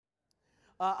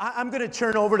I'm going to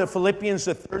turn over to Philippians,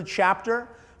 the third chapter.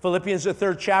 Philippians, the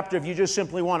third chapter. If you just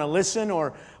simply want to listen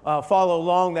or follow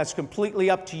along, that's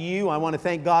completely up to you. I want to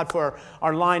thank God for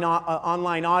our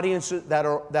online audience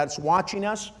that's watching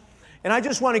us. And I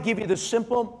just want to give you the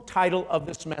simple title of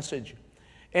this message.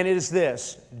 And it is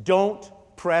this: don't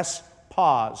press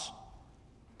pause,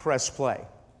 press play.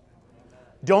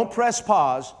 Don't press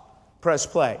pause, press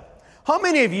play. How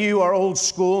many of you are old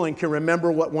school and can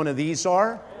remember what one of these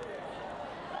are?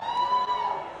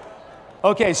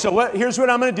 Okay, so here's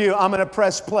what I'm going to do. I'm going to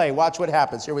press play. Watch what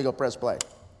happens. Here we go, press play.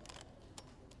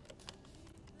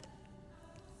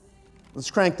 Let's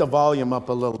crank the volume up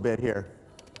a little bit here.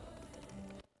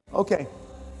 Okay,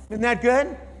 isn't that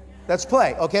good? That's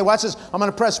play. Okay, watch this. I'm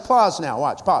going to press pause now.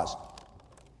 Watch, pause.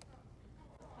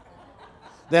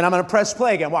 Then I'm going to press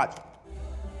play again. Watch.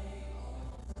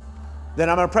 Then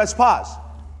I'm going to press pause.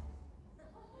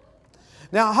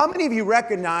 Now, how many of you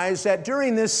recognize that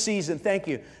during this season, thank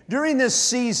you, during this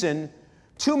season,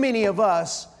 too many of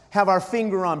us have our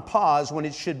finger on pause when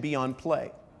it should be on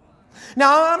play?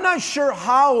 Now, I'm not sure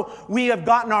how we have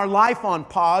gotten our life on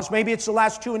pause. Maybe it's the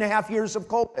last 2.5 years of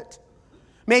COVID.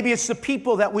 Maybe it's the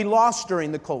people that we lost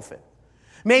during the COVID.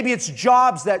 Maybe it's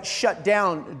jobs that shut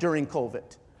down during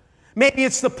COVID. Maybe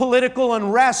it's the political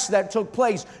unrest that took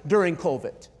place during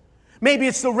COVID. Maybe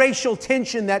it's the racial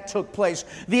tension that took place,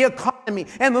 the economy,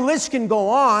 and the list can go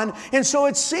on. And so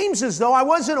it seems as though I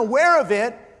wasn't aware of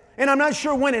it, and I'm not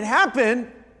sure when it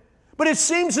happened, but it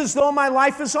seems as though my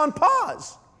life is on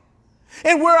pause.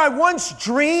 And where I once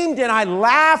dreamed and I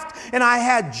laughed and I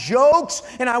had jokes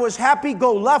and I was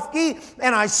happy-go-lucky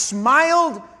and I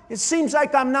smiled, it seems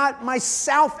like I'm not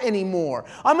myself anymore.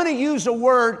 I'm going to use a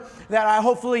word that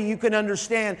hopefully you can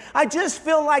understand. I just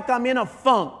feel like I'm in a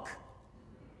funk.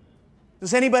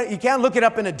 Does anybody, you can't look it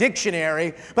up in a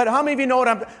dictionary, but how many of you know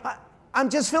what I'm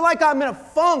just feel like I'm in a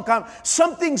funk.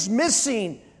 Something's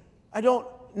missing. I don't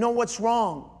know what's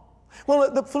wrong.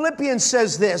 Well, the Philippians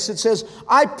says this. It says,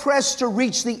 I press to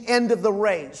reach the end of the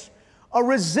race. A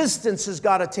resistance has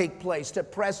got to take place to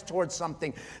press towards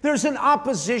something. There's an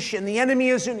opposition. The enemy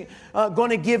isn't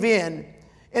going to give in.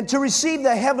 And to receive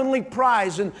the heavenly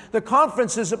prize, and the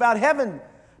conference is about heaven.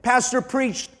 Pastor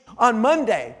preached on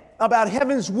Monday about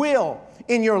heaven's will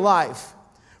in your life,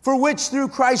 for which through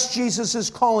Christ Jesus is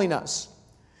calling us.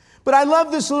 But I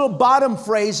love this little bottom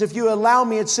phrase. If you allow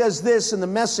me, it says this in the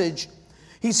message.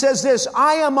 He says this: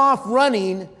 I am off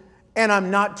running and I'm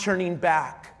not turning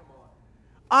back.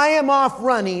 I am off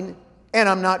running and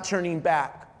I'm not turning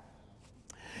back.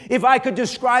 If I could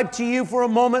describe to you for a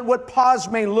moment what pause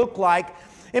may look like,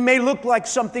 it may look like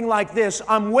something like this.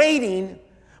 I'm waiting,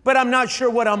 but I'm not sure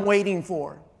what I'm waiting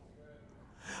for.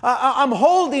 I'm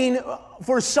holding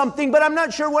for something, but I'm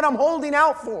not sure what I'm holding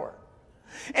out for.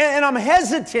 And I'm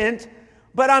hesitant,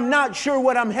 but I'm not sure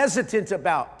what I'm hesitant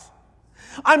about.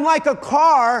 I'm like a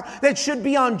car that should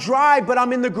be on drive, but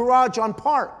I'm in the garage on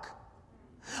park.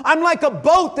 I'm like a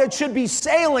boat that should be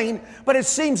sailing, but it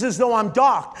seems as though I'm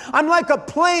docked. I'm like a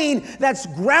plane that's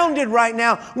grounded right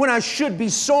now when I should be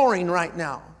soaring right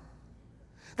now.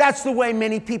 That's the way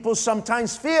many people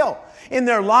sometimes feel in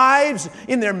their lives,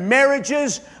 in their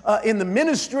marriages, in the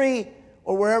ministry,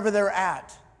 or wherever they're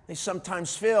at. They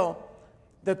sometimes feel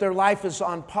that their life is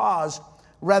on pause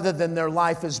rather than their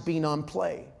life is being on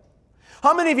play.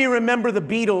 How many of you remember the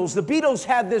Beatles? The Beatles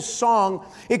had this song.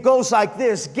 It goes like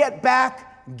this: get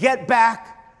back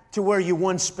to where you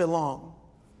once belonged.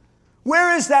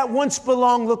 Where does that once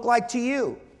belong look like to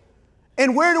you?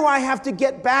 And where do I have to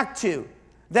get back to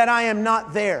that I am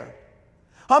not there?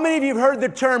 How many of you have heard the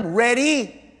term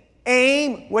ready,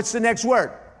 aim? What's the next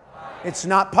word? It's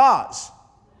not pause.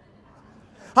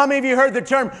 How many of you heard the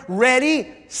term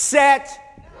ready, set?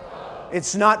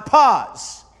 It's not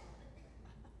pause.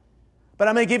 But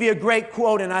I'm going to give you a great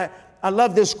quote, and I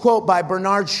love this quote by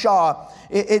Bernard Shaw.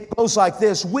 It goes like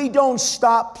this: we don't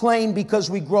stop playing because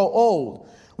we grow old.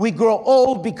 We grow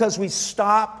old because we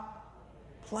stop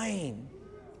playing.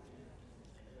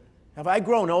 Have I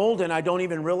grown old and I don't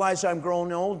even realize I'm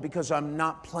grown old because I'm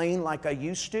not playing like I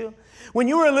used to? When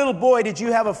you were a little boy, did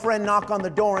you have a friend knock on the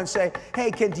door and say,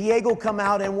 hey, can Diego come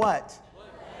out and what?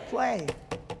 Play.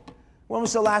 When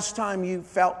was the last time you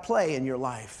felt play in your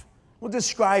life? We'll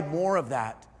describe more of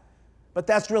that. But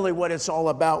that's really what it's all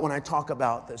about when I talk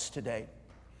about this today.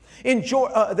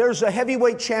 There's a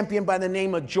heavyweight champion by the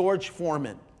name of George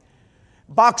Foreman,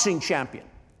 boxing champion.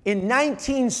 In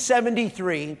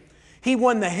 1973, he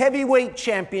won the heavyweight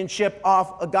championship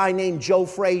off a guy named Joe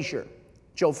Frazier.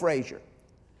 Joe Frazier.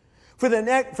 For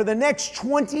the next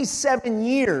 27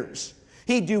 years,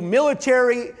 he'd do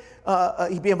military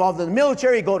he'd be involved in the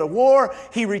military, he'd go to war,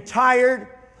 he retired.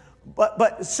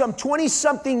 But some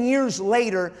 20-something years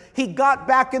later, he got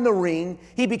back in the ring.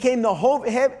 He became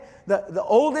the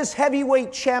oldest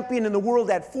heavyweight champion in the world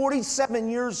at 47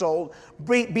 years old,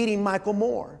 beating Michael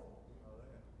Moore.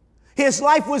 His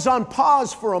life was on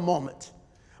pause for a moment,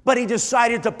 but he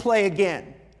decided to play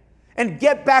again and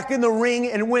get back in the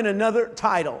ring and win another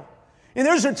title. And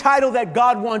there's a title that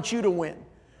God wants you to win.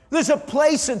 There's a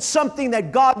place and something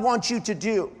that God wants you to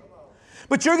do.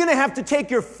 But you're going to have to take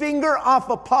your finger off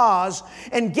a pause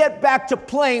and get back to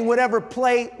playing whatever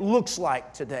play looks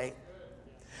like today.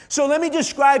 So let me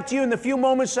describe to you in the few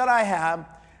moments that I have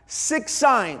 6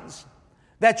 signs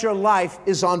that your life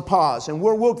is on pause. And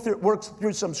we'll work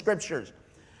through some scriptures.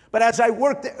 But as I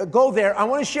go there, I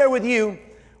want to share with you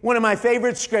one of my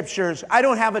favorite scriptures. I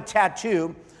don't have a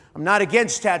tattoo. I'm not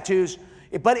against tattoos.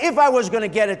 But if I was going to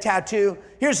get a tattoo,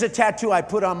 here's the tattoo I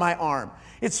put on my arm.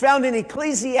 It's found in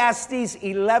Ecclesiastes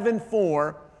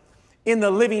 11:4 in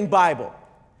the Living Bible.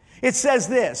 It says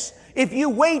this: if you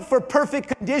wait for perfect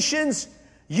conditions,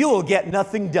 you will get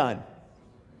nothing done.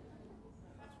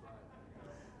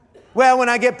 Well, when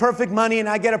I get perfect money and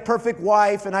I get a perfect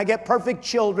wife and I get perfect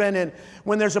children and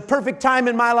when there's a perfect time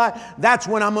in my life, that's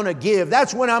when I'm going to give.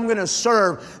 That's when I'm going to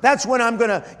serve. That's when I'm going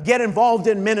to get involved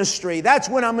in ministry. That's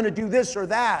when I'm going to do this or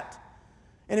that.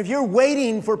 And if you're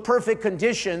waiting for perfect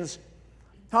conditions,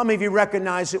 how many of you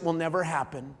recognize it will never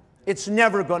happen? It's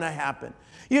never going to happen.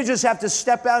 You just have to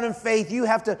step out in faith. You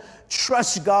have to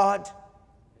trust God.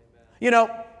 You know,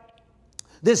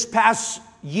 this past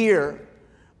year,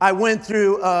 I went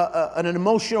through an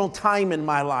emotional time in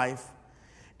my life.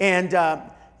 And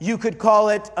you could call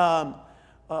it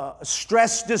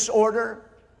stress disorder.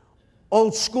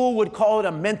 Old school would call it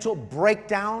a mental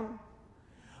breakdown.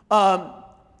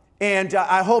 And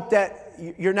I hope that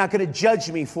you're not going to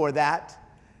judge me for that.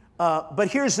 But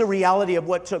here's the reality of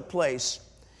what took place.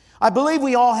 I believe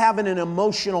we all have an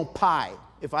emotional pie,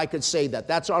 if I could say that.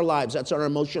 That's our lives. That's our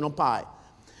emotional pie.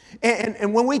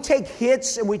 And when we take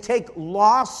hits and we take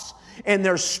loss and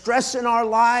there's stress in our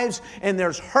lives and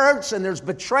there's hurts and there's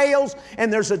betrayals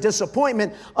and there's a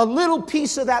disappointment, a little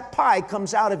piece of that pie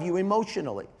comes out of you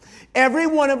emotionally. Every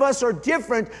one of us are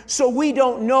different, so we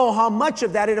don't know how much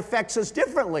of that it affects us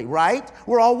differently, right?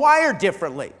 We're all wired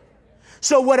differently.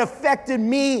 So what affected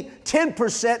me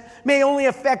 10% may only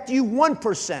affect you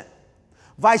 1%.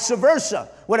 Vice versa.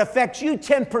 What affects you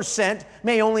 10%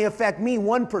 may only affect me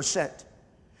 1%.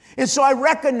 And so I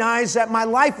recognized that my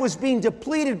life was being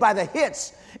depleted by the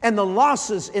hits and the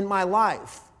losses in my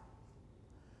life.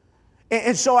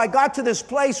 And so I got to this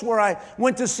place where I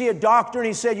went to see a doctor and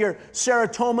he said, your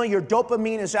serotonin, your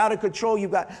dopamine is out of control.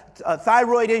 You've got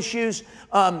thyroid issues.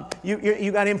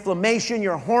 You got inflammation.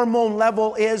 Your hormone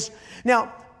level is.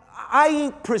 Now, I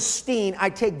eat pristine. I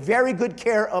take very good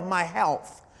care of my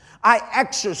health. I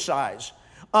exercise.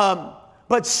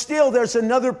 But still, there's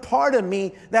another part of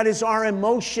me that is our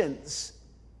emotions.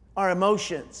 Our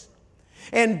emotions.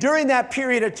 And during that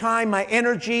period of time, my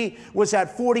energy was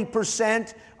at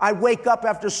 40%. I wake up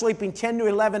after sleeping 10 to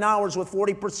 11 hours with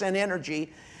 40%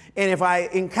 energy. And if I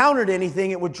encountered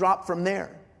anything, it would drop from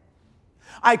there.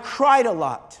 I cried a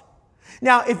lot.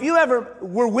 Now, if you ever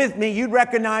were with me, you'd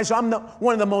recognize I'm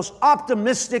one of the most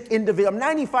optimistic individuals.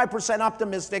 I'm 95%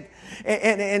 optimistic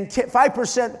and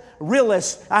 5%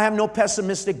 realist. I have no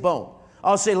pessimistic bone.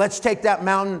 I'll say, let's take that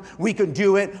mountain. We can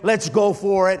do it. Let's go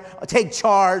for it. Take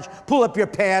charge. Pull up your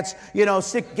pants. You know,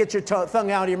 get your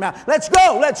tongue out of your mouth. Let's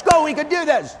go. Let's go. We can do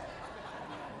this.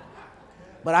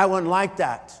 But I wasn't like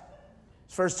that.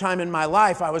 First time in my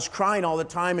life, I was crying all the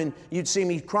time, and you'd see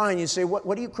me crying. You'd say,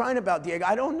 what are you crying about, Diego?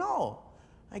 I don't know.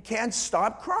 I can't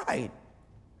stop crying.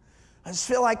 I just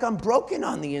feel like I'm broken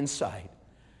on the inside,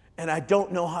 and I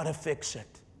don't know how to fix it.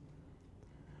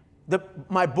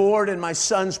 My board and my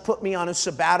sons put me on a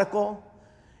sabbatical,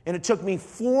 and it took me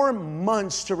 4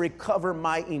 months to recover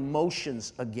my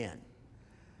emotions again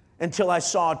until I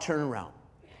saw a turnaround.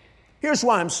 Here's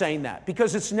why I'm saying that,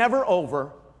 because it's never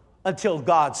over until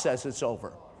God says it's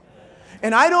over.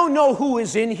 And I don't know who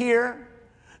is in here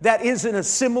that is in a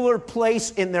similar place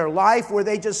in their life where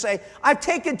they just say, I've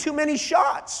taken too many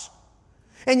shots.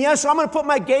 And yes, I'm going to put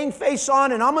my game face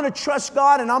on and I'm going to trust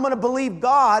God and I'm going to believe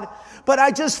God, but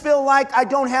I just feel like I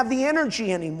don't have the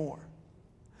energy anymore.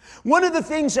 One of the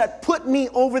things that put me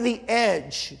over the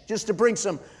edge, just to bring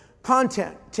some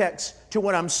context to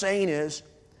what I'm saying, is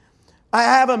I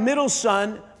have a middle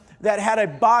son that had a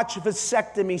botched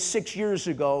vasectomy 6 years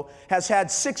ago, has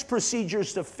had 6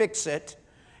 procedures to fix it,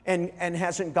 and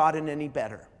hasn't gotten any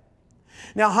better.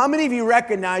 Now, how many of you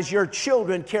recognize your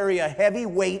children carry a heavy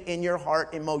weight in your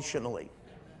heart emotionally?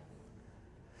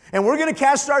 And we're going to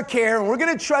cast our care, and we're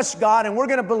going to trust God, and we're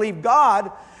going to believe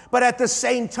God. But at the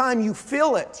same time, you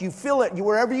feel it. You feel it.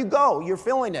 Wherever you go, you're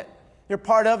feeling it. You're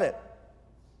part of it.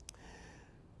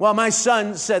 Well, my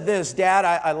son said this, Dad,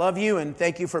 I love you, and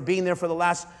thank you for being there for the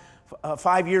last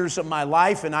 5 years of my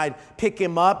life. And I'd pick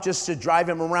him up just to drive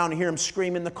him around and hear him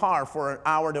scream in the car for an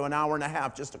hour to an hour and a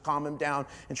half just to calm him down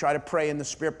and try to pray in the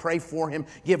Spirit, pray for him,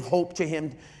 give hope to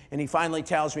him. And he finally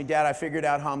tells me, Dad, I figured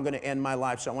out how I'm going to end my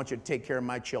life, so I want you to take care of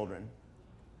my children.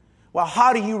 Well,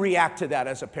 how do you react to that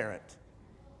as a parent?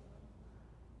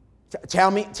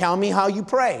 Tell me how you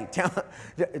pray.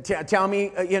 Tell me,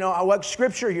 what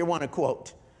scripture you want to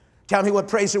quote. Tell me what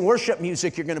praise and worship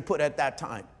music you're going to put at that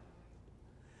time.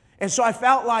 And so I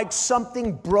felt like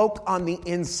something broke on the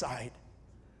inside.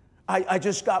 I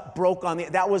just got broke on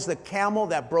that was the camel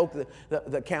that broke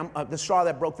the straw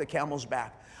that broke the camel's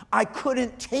back. I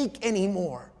couldn't take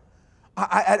anymore.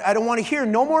 I don't want to hear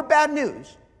no more bad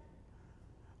news.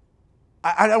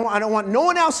 I don't want no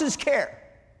one else's care.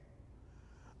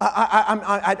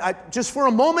 I just for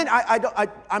a moment,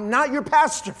 I'm not your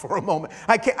pastor for a moment.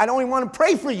 I don't even want to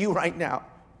pray for you right now.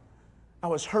 I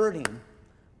was hurting.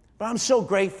 But I'm so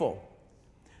grateful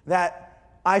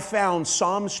that I found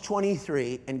Psalms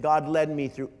 23, and God led me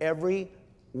through every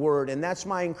word. And that's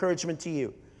my encouragement to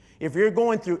you. If you're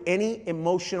going through any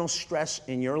emotional stress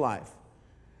in your life,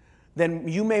 then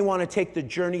you may want to take the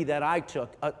journey that I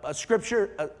took. A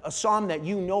scripture, a psalm that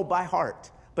you know by heart,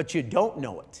 but you don't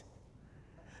know it.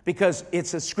 Because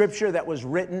it's a scripture that was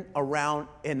written around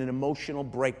in an emotional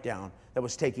breakdown that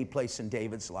was taking place in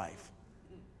David's life.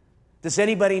 Does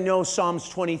anybody know Psalms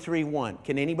 23:1?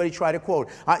 Can anybody try to quote?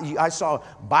 I saw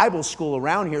Bible school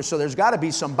around here, so there's got to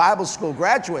be some Bible school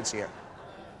graduates here.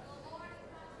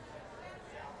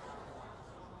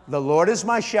 The Lord is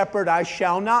my shepherd, I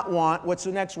shall not want. What's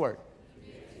the next word?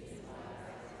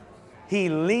 He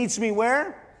leads me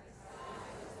where?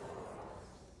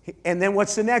 And then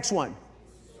what's the next one?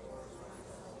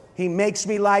 He makes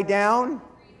me lie down.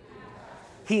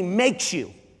 He makes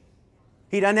you.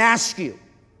 He doesn't ask you.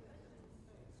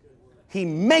 He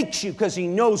makes you because he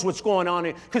knows what's going on.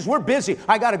 Because we're busy.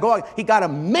 I got to go out. He got to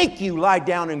make you lie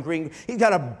down in green. He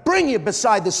got to bring you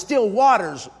beside the still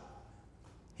waters.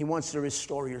 He wants to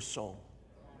restore your soul.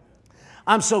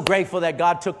 I'm so grateful that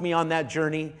God took me on that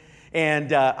journey.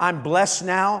 And I'm blessed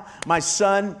now. My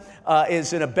son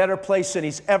is in a better place than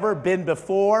he's ever been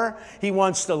before. He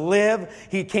wants to live.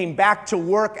 He came back to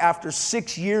work after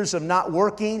 6 years of not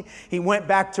working. He went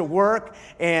back to work,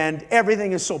 and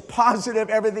everything is so positive.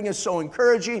 Everything is so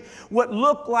encouraging. What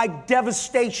looked like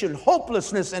devastation,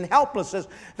 hopelessness, and helplessness,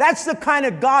 that's the kind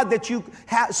of God that you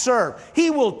serve. He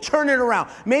will turn it around.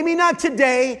 Maybe not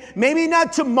today, maybe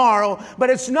not tomorrow, but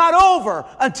it's not over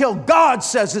until God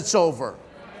says it's over.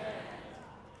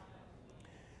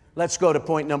 Let's go to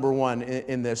point number 1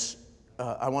 in this.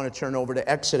 I want to turn over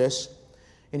to Exodus.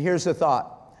 And here's the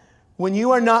thought. When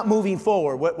you are not moving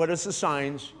forward, what is the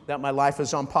signs that my life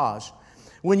is on pause?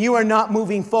 When you are not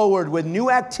moving forward with new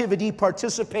activity,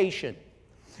 participation,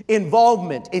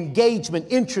 involvement, engagement,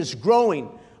 interest, growing.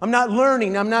 I'm not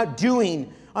learning, I'm not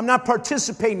doing, I'm not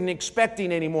participating,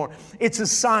 expecting anymore. It's a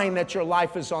sign that your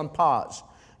life is on pause.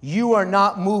 You are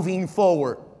not moving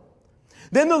forward.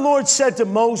 Then the Lord said to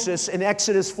Moses in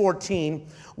Exodus 14,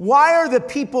 "Why are the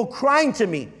people crying to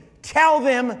me? Tell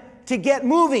them to get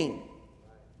moving."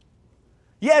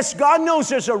 Yes, God knows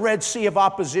there's a Red Sea of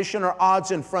opposition or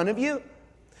odds in front of you.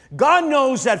 God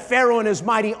knows that Pharaoh and his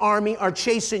mighty army are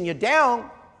chasing you down.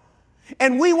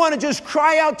 And we want to just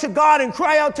cry out to God and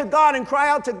cry out to God and cry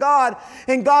out to God.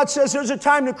 And God says there's a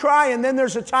time to cry and then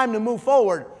there's a time to move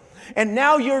forward. And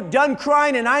now you're done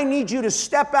crying, and I need you to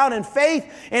step out in faith,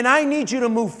 and I need you to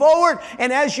move forward.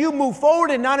 And as you move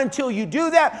forward, and not until you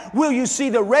do that, will you see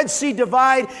the Red Sea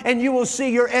divide, and you will see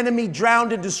your enemy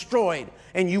drowned and destroyed,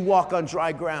 and you walk on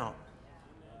dry ground.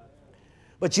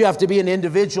 But you have to be an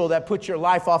individual that puts your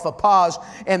life off a pause,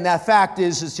 and that fact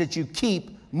is that you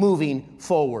keep moving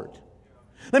forward.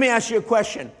 Let me ask you a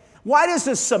question. Why does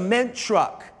a cement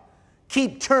truck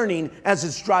keep turning as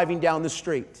it's driving down the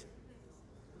street?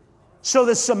 So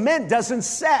the cement doesn't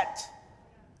set.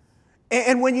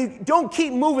 And when you don't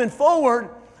keep moving forward,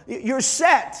 you're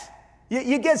set.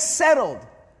 You get settled.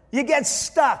 You get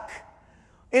stuck.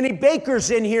 Any bakers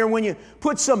in here, when you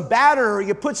put some batter or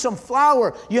you put some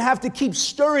flour, you have to keep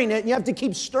stirring it, and you have to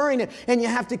keep stirring it, and you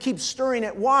have to keep stirring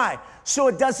it. Why? So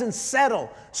it doesn't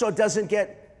settle, so it doesn't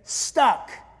get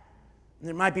stuck.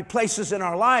 There might be places in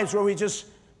our lives where we just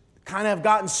kind of have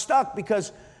gotten stuck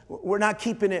because we're not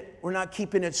keeping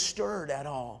it stirred at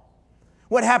all.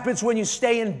 What happens when you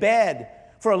stay in bed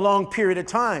for a long period of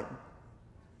time?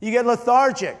 You get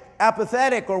lethargic,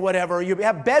 apathetic, or whatever. Or you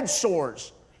have bed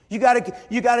sores. You got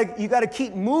to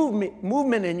keep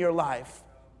movement in your life.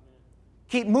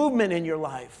 Keep movement in your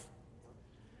life.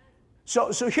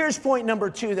 So here's point number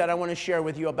 2 that I want to share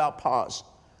with you about pause.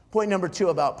 Point number 2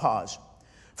 about pause.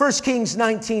 1 Kings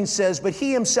 19 says, but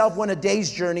he himself went a day's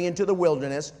journey into the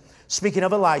wilderness, speaking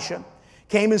of Elisha,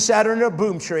 came and sat under a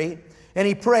broom tree, and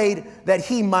he prayed that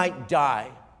he might die.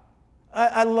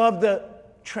 I love the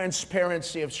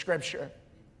transparency of Scripture.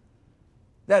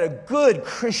 That a good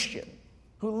Christian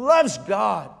who loves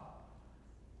God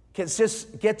can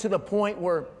just get to the point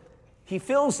where he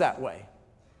feels that way.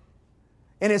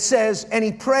 And it says, and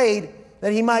he prayed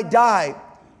that he might die.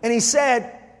 And he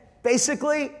said,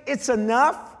 basically, it's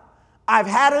enough. I've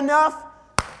had enough,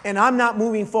 and I'm not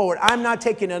moving forward. I'm not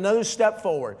taking another step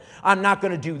forward. I'm not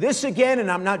going to do this again, and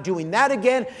I'm not doing that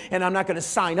again, and I'm not going to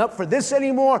sign up for this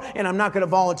anymore, and I'm not going to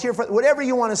volunteer for whatever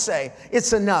you want to say.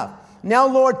 It's enough. Now,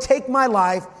 Lord, take my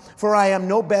life, for I am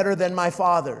no better than my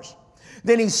fathers.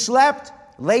 Then he slept,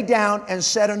 lay down, and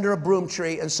sat under a broom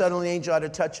tree, and suddenly an angel out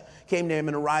of touch came to him,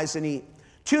 and arise and eat.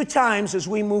 2 times as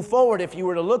we move forward, if you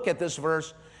were to look at this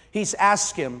verse, he's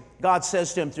asked him, God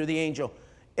says to him through the angel,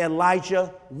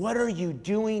 Elijah, what are you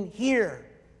doing here?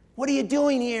 What are you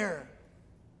doing here?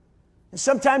 And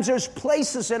sometimes there's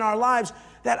places in our lives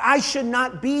that I should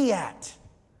not be at.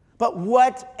 But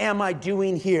what am I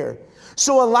doing here?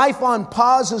 So a life on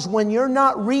pause is when you're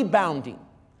not rebounding.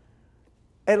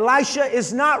 Elisha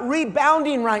is not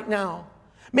rebounding right now.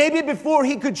 Maybe before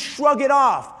he could shrug it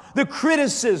off. The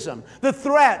criticism, the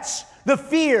threats, the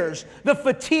fears, the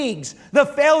fatigues, the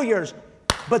failures.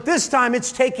 But this time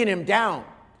it's taking him down.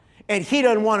 And he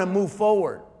doesn't want to move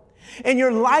forward. And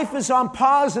your life is on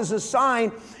pause as a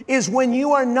sign is when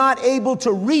you are not able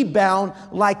to rebound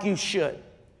like you should.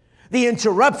 The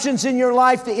interruptions in your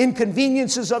life, the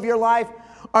inconveniences of your life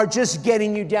are just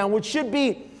getting you down. What should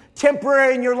be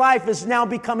temporary in your life is now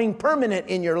becoming permanent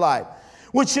in your life.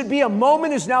 What should be a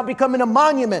moment is now becoming a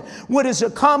monument. What is a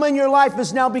comma in your life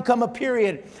has now become a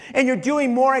period. And you're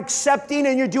doing more accepting,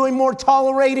 and you're doing more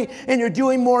tolerating, and you're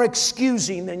doing more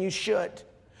excusing than you should.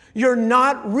 You're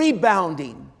not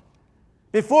rebounding.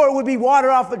 Before it would be water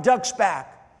off a duck's back.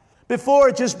 Before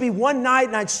it'd just be one night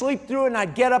and I'd sleep through it and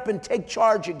I'd get up and take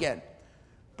charge again.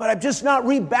 But I'm just not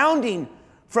rebounding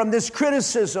from this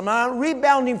criticism. I'm not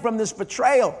rebounding from this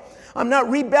betrayal. I'm not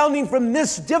rebounding from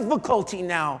this difficulty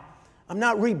now. I'm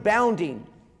not rebounding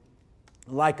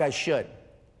like I should.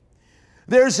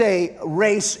 There's a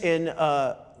race in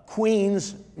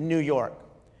Queens, New York.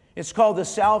 It's called the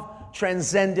South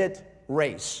Transcendent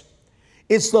Race.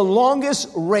 It's the longest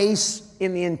race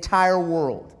in the entire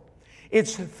world.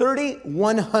 It's a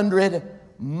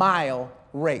 3,100-mile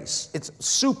race. It's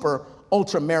super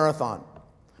ultra marathon.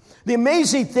 The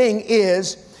amazing thing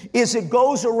is it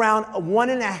goes around a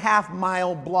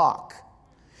 1.5-mile block.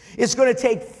 It's going to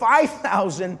take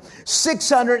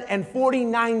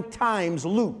 5,649 times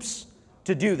loops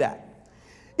to do that.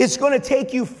 It's going to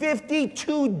take you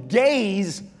 52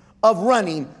 days of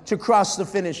running to cross the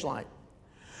finish line.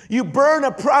 You burn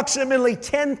approximately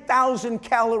 10,000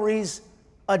 calories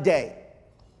a day.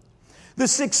 The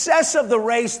success of the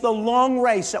race, the long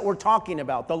race that we're talking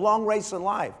about, the long race in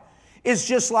life, is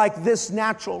just like this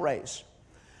natural race.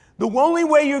 The only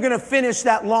way you're going to finish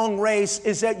that long race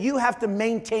is that you have to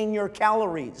maintain your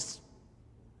calories.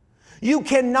 You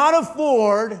cannot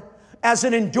afford, as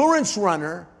an endurance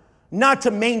runner, not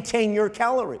to maintain your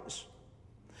calories.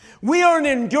 We are in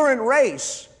an endurance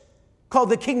race called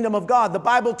the kingdom of God. The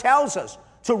Bible tells us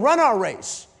to run our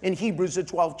race in Hebrews, the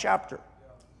 12th chapter.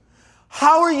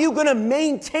 How are you going to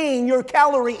maintain your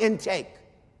calorie intake?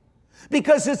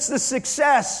 Because it's the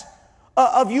success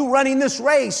of you running this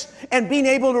race and being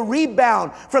able to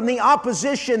rebound from the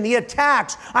opposition, the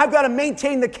attacks. I've got to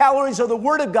maintain the calories of the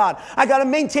Word of God. I've got to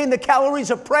maintain the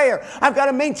calories of prayer. I've got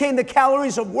to maintain the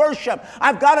calories of worship.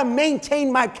 I've got to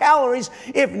maintain my calories.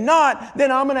 If not,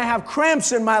 then I'm going to have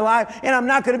cramps in my life and I'm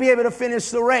not going to be able to finish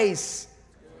the race.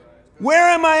 Where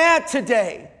am I at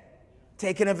today?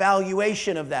 Take an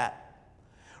evaluation of that.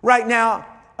 Right now,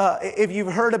 if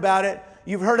you've heard about it,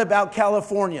 you've heard about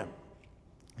California.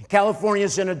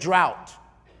 California's in a drought.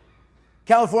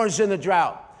 California's in a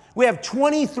drought. We have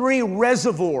 23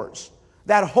 reservoirs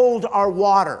that hold our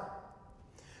water.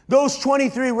 Those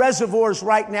 23 reservoirs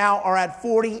right now are at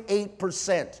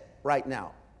 48% right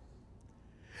now.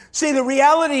 See, the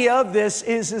reality of this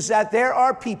is that there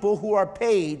are people who are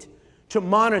paid to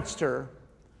monitor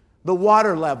the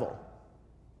water level.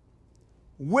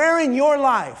 Where in your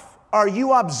life are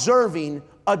you observing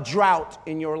a drought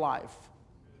in your life?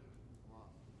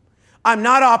 I'm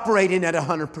not operating at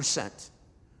 100%.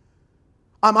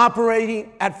 I'm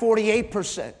operating at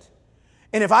 48%.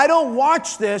 And if I don't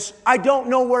watch this, I don't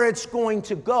know where it's going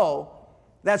to go.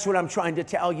 That's what I'm trying to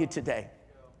tell you today.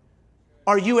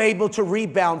 Are you able to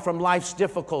rebound from life's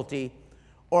difficulty?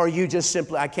 Or are you just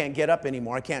simply, I can't get up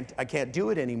anymore. I can't do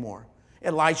it anymore.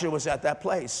 Elijah was at that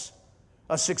place.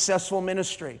 A successful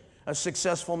ministry, a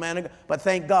successful man. But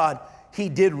thank God, he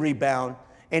did rebound.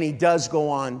 And he does go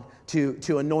on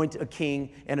to anoint a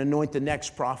king and anoint the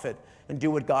next prophet and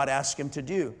do what God asked him to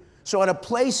do. So at a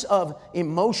place of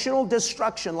emotional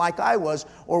destruction like I was,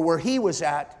 or where he was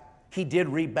at, he did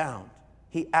rebound.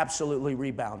 He absolutely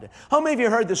rebounded. How many of you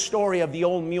heard the story of the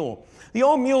old mule? The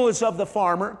old mule is of the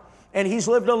farmer, and he's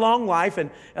lived a long life,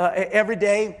 and every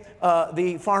day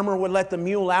the farmer would let the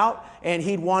mule out, and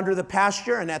he'd wander the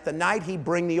pasture, and at the night he'd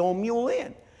bring the old mule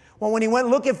in. Well, when he went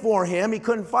looking for him, he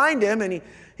couldn't find him, and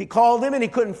he called him, and he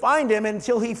couldn't find him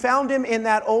until he found him in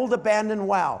that old abandoned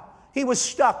well. He was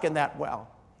stuck in that well.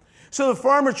 So the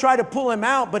farmer tried to pull him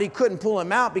out, but he couldn't pull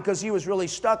him out because he was really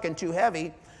stuck and too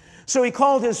heavy. So he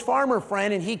called his farmer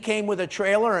friend, and he came with a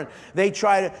trailer, and they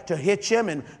tried to hitch him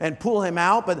and pull him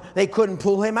out, but they couldn't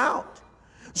pull him out.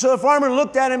 So the farmer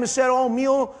looked at him and said, "Oh,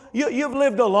 mule, you've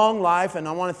lived a long life, and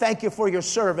I want to thank you for your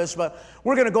service, but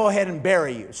we're going to go ahead and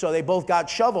bury you." So they both got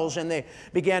shovels, and they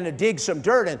began to dig some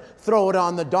dirt and throw it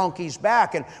on the donkey's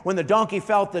back. And when the donkey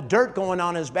felt the dirt going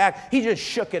on his back, he just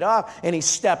shook it off, and he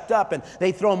stepped up. And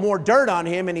they throw more dirt on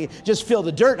him, and he just feel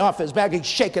the dirt off his back. He'd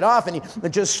shake it off, and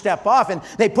he'd just step off. And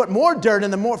they put more dirt,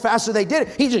 and the more faster they did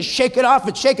it, he just shake it off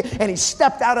and shake it, and he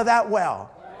stepped out of that well.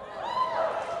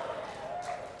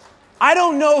 I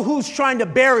don't know who's trying to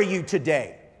bury you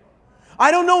today. I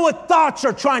don't know what thoughts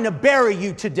are trying to bury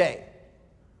you today.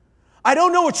 I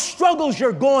don't know what struggles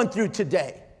you're going through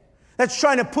today that's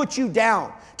trying to put you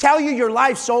down, tell you your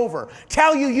life's over,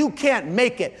 tell you you can't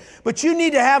make it. But you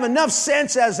need to have enough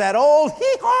sense as that old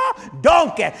hee-haw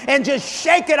donkey and just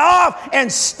shake it off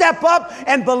and step up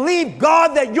and believe God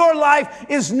that your life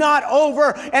is not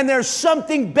over and there's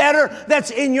something better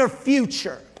that's in your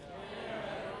future.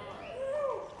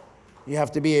 You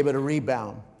have to be able to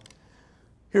rebound.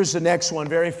 Here's the next one,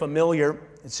 very familiar.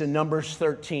 It's in Numbers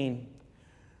 13.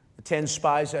 The 10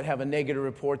 spies that have a negative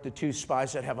report, the 2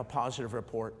 spies that have a positive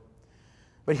report.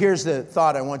 But here's the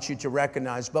thought I want you to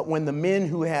recognize. But when the men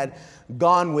who had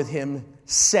gone with him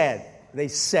said,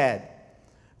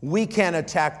 "We can't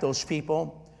attack those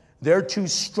people. They're too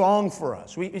strong for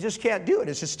us. We just can't do it.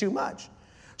 It's just too much."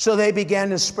 So they began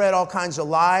to spread all kinds of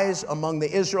lies among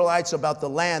the Israelites about the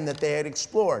land that they had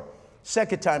explored.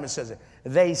 Second time it says it.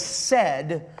 They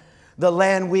said, "The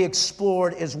land we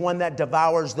explored is one that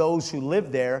devours those who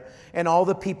live there, and all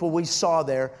the people we saw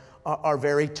there are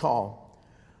very tall."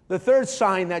 The third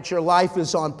sign that your life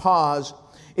is on pause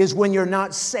is when you're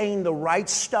not saying the right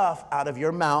stuff out of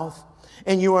your mouth,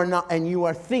 and you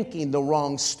are thinking the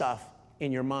wrong stuff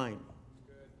in your mind.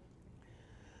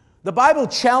 The Bible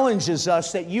challenges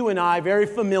us that you and I, very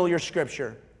familiar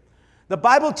scripture, the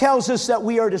Bible tells us that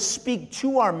we are to speak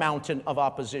to our mountain of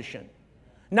opposition,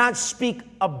 not speak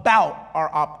about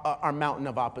our mountain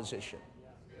of opposition.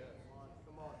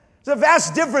 There's a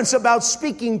vast difference about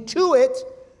speaking to it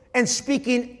and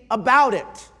speaking about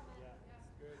it.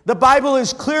 The Bible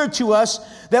is clear to us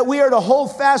that we are to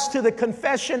hold fast to the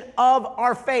confession of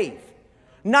our faith,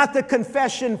 not the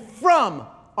confession from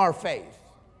our faith.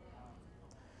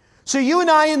 So you and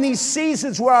I, in these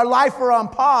seasons where our life are on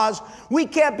pause, we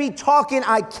can't be talking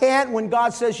 "I can't" when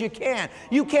God says you can.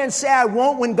 You can't say "I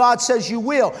won't" when God says you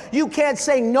will. You can't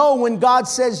say no when God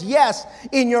says yes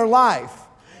in your life.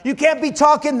 You can't be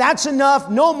talking "that's enough,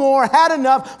 no more, had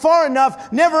enough, far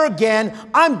enough, never again,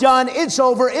 I'm done, it's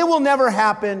over, it will never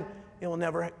happen." It will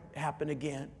never happen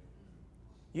again.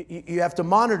 You have to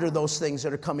monitor those things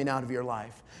that are coming out of your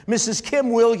life. Mrs. Kim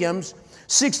Williams,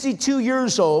 62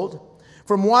 years old,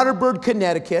 from Waterbury,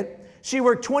 Connecticut. She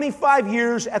worked 25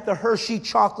 years at the Hershey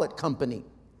Chocolate Company.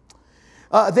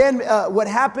 Then what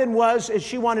happened was is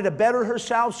she wanted to better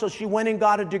herself, so she went and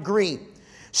got a degree.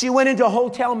 She went into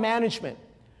hotel management.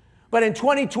 But in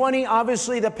 2020,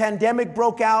 obviously, the pandemic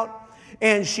broke out,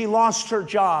 and she lost her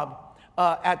job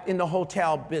in the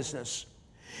hotel business.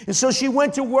 And so she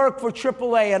went to work for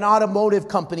AAA, an automotive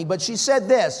company. But she said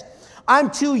this, "I'm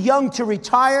too young to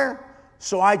retire,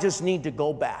 so I just need to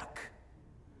go back."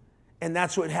 And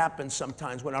that's what happens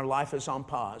sometimes when our life is on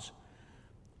pause.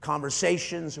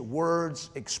 Conversations, words,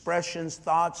 expressions,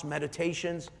 thoughts,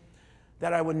 meditations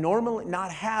that I would normally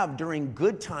not have during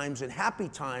good times and happy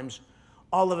times,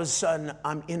 all of a sudden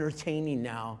I'm entertaining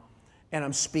now and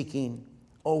I'm speaking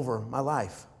over my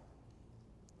life.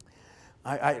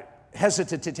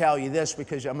 hesitant to tell you this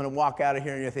because I'm going to walk out of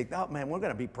here and you think, oh man, we're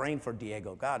going to be praying for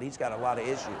Diego. God, he's got a lot of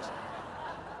issues.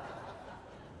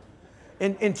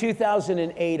 In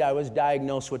 2008, I was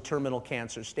diagnosed with terminal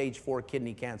cancer, stage 4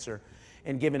 kidney cancer,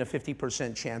 and given a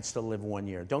 50% chance to live 1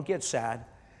 year. Don't get sad.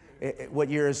 What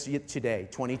year is it today?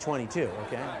 2022,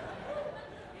 okay?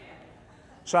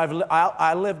 So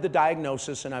I lived the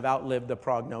diagnosis and I've outlived the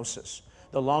prognosis.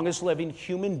 The longest living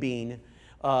human being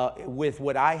with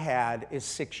what I had is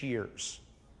 6 years.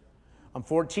 I'm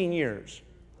 14 years.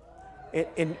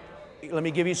 Let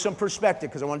me give you some perspective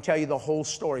because I want to tell you the whole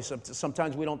story.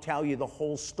 Sometimes we don't tell you the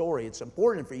whole story. It's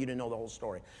important for you to know the whole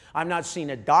story. I've not seen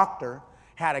a doctor,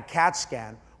 had a CAT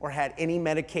scan, or had any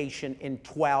medication in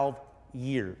 12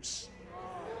 years.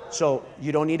 So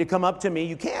you don't need to come up to me.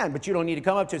 You can, but you don't need to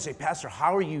come up to me and say, Pastor,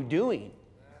 how are you doing?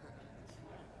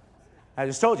 I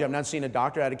just told you, I've not seen a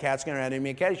doctor, had a CAT scan, or had any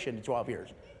medication in 12 years.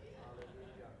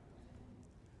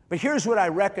 But here's what I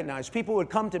recognize. People would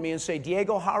come to me and say,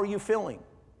 Diego, how are you feeling?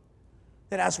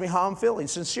 They'd ask me how I'm feeling.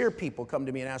 Sincere people come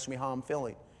to me and ask me how I'm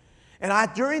feeling.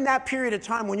 And during that period of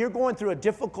time, when you're going through a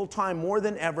difficult time more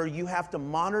than ever, you have to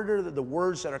monitor the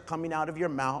words that are coming out of your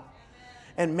mouth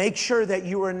and make sure that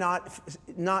you are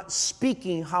not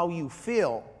speaking how you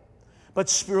feel,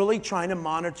 but really trying to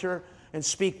monitor and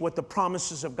speak what the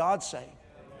promises of God say.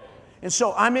 And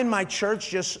so I'm in my church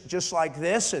just like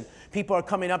this, and people are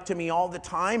coming up to me all the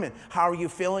time, and how are you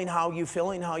feeling, how are you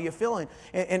feeling, how are you feeling?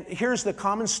 And here's the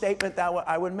common statement that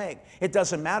I would make. It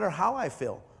doesn't matter how I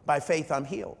feel. By faith, I'm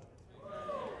healed.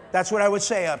 That's what I would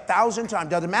say 1,000 times.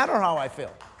 Doesn't matter how I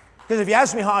feel. Because if you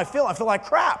ask me how I feel like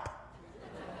crap.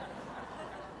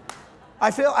 I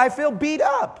feel beat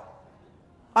up.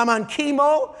 I'm on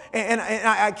chemo, and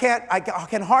I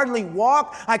can hardly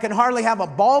walk. I can hardly have a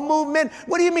bowel movement.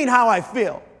 What do you mean how I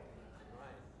feel?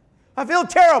 I feel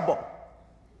terrible.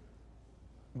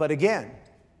 But again,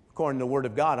 according to the Word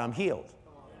of God, I'm healed.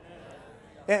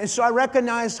 And so I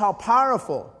recognized how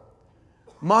powerful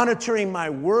monitoring my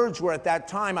words were at that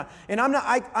time. And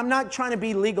I'm not trying to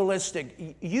be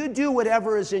legalistic. You do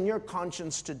whatever is in your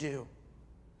conscience to do.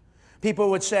 People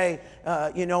would say,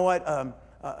 you know what,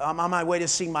 I'm on my way to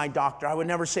see my doctor. I would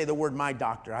never say the word my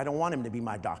doctor. I don't want him to be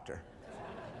my doctor.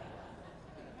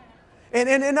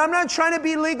 And I'm not trying to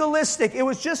be legalistic. It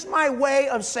was just my way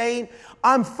of saying,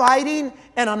 I'm fighting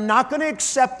and I'm not going to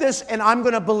accept this and I'm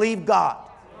going to believe God.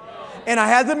 And I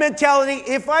had the mentality,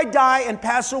 if I die and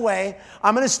pass away,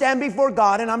 I'm going to stand before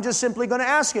God and I'm just simply going to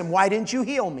ask Him, why didn't you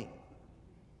heal me?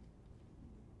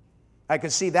 I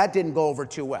could see that didn't go over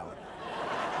too well.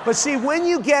 But see, when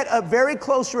you get a very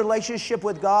close relationship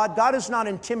with God, God is not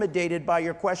intimidated by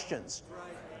your questions.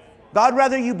 God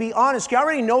rather you be honest. He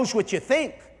already knows what you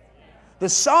think. The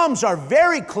Psalms are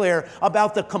very clear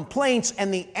about the complaints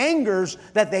and the angers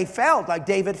that they felt, like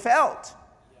David felt.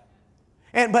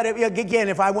 But again,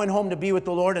 if I went home to be with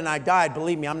the Lord and I died,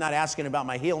 believe me, I'm not asking about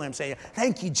my healing. I'm saying,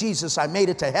 thank you, Jesus, I made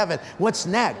it to heaven. What's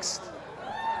next?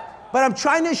 But I'm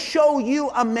trying to show you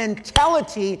a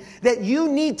mentality that you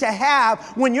need to have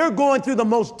when you're going through the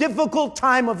most difficult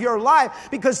time of your life,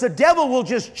 because the devil will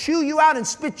just chew you out and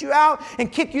spit you out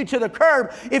and kick you to the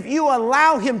curb if you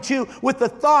allow him to, with the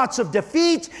thoughts of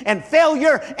defeat and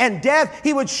failure and death.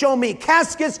 He would show me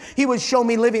caskets. He would show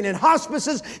me living in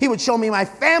hospices. He would show me my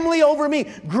family over me,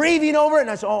 grieving over it. And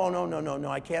I said, oh, no,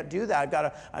 I can't do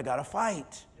that. I gotta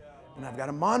fight. And I've got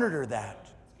to monitor that.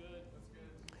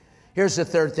 Here's the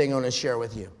third thing I want to share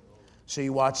with you. So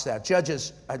you watch that.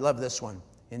 Judges, I love this one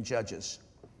in Judges.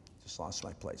 Just lost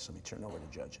my place. Let me turn over to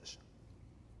Judges.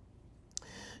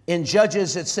 In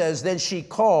Judges, it says, then she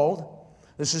called,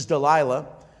 this is Delilah,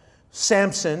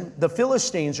 Samson, the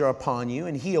Philistines are upon you.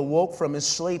 And he awoke from his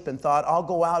sleep and thought, I'll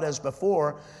go out as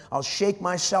before. I'll shake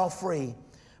myself free.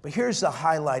 But here's the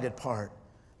highlighted part.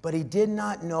 But he did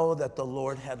not know that the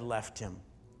Lord had left him.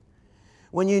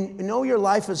 When you know your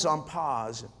life is on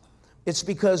pause, it's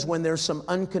because when there's some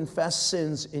unconfessed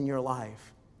sins in your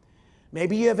life.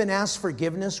 Maybe you haven't asked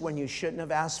forgiveness when you shouldn't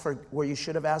have asked where you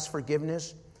should have asked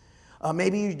forgiveness.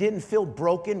 Maybe you didn't feel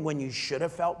broken when you should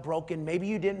have felt broken. Maybe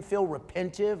you didn't feel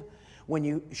repentive when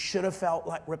you should have felt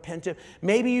like repentive.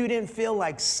 Maybe you didn't feel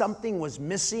like something was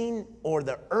missing, or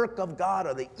the irk of God,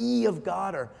 or the E of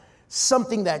God, or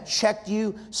something that checked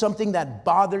you, something that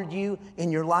bothered you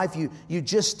in your life. You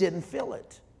just didn't feel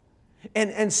it.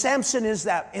 And Samson is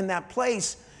in that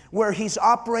place where he's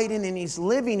operating and he's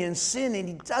living in sin, and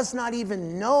he does not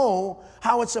even know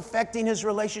how it's affecting his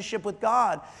relationship with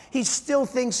God. He still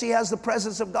thinks he has the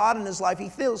presence of God in his life. He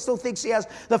still thinks he has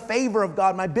the favor of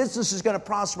God. My business is going to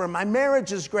prosper. My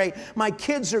marriage is great. My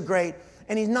kids are great.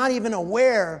 And he's not even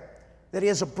aware that he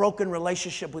has a broken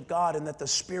relationship with God and that the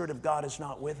Spirit of God is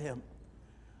not with him.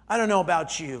 I don't know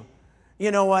about you.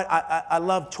 You know what? I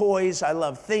love toys. I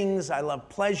love things. I love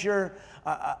pleasure.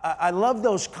 I love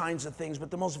those kinds of things. But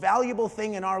the most valuable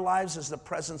thing in our lives is the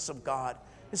presence of God.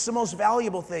 It's the most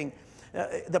valuable thing,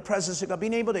 the presence of God.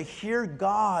 Being able to hear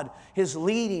God, his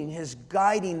leading, his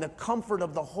guiding, the comfort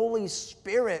of the Holy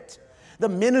Spirit, the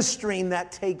ministering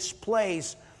that takes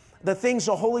place, the things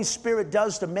the Holy Spirit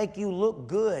does to make you look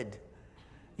good.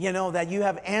 You know, that you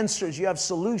have answers, you have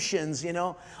solutions, you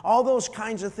know, all those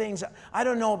kinds of things. I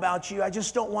don't know about you. I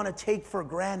just don't want to take for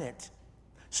granted.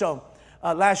 So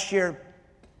last year,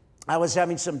 I was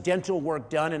having some dental work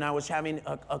done, and I was having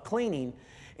a cleaning.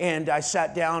 And I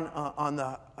sat down on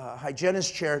the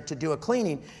hygienist chair to do a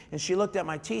cleaning. And she looked at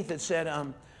my teeth and said,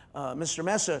 Mr.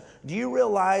 Mesa, do you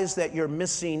realize that you're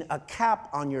missing a cap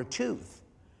on your tooth?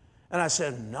 And I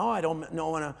said, no, I don't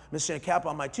know when I'm missing a cap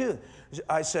on my tooth.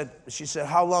 She said,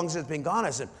 how long has it been gone?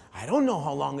 I said, I don't know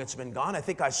how long it's been gone. I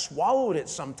think I swallowed it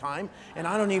sometime, and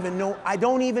I don't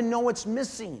even know it's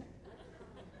missing.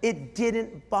 It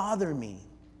didn't bother me.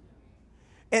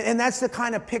 And that's the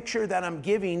kind of picture that I'm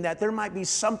giving, that there might be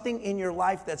something in your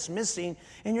life that's missing,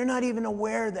 and you're not even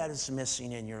aware that it's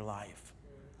missing in your life.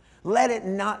 Let it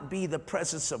not be the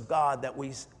presence of God that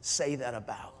we say that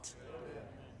about.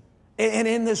 And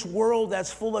in this world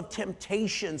that's full of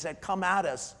temptations that come at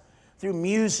us through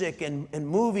music and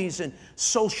movies and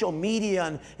social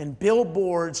media and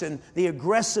billboards and the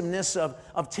aggressiveness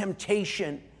of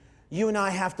temptation, you and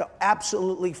I have to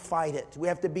absolutely fight it. We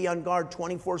have to be on guard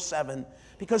 24/7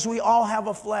 because we all have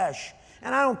a flesh.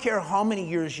 And I don't care how many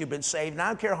years you've been saved, and I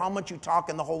don't care how much you talk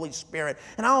in the Holy Spirit,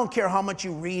 and I don't care how much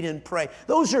you read and pray.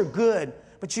 Those are good,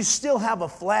 but you still have a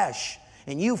flesh.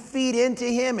 And you feed into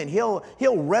him, and he'll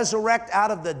resurrect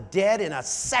out of the dead in a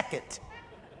second.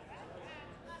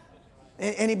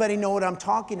 Anybody know what I'm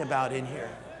talking about in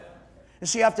here? And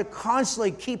so you have to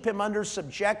constantly keep him under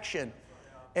subjection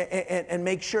and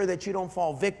make sure that you don't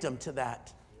fall victim to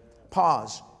that.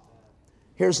 Pause.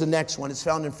 Here's the next one. It's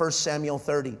found in 1 Samuel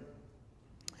 30.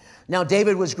 Now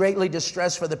David was greatly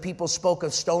distressed, for the people spoke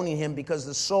of stoning him, because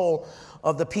the soul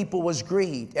of the people was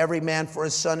grieved, every man for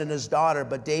his son and his daughter.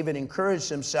 But David encouraged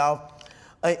himself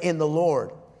in the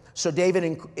Lord. So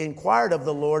David inquired of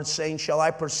the Lord, saying, shall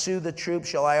I pursue the troops?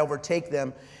 Shall I overtake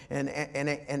them?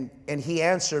 And he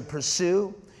answered,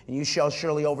 pursue, and you shall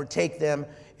surely overtake them,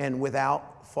 and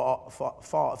without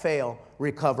fail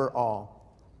recover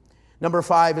all. Number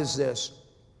 5 is this.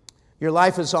 Your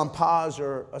life is on pause,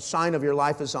 or a sign of your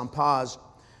life is on pause,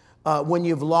 when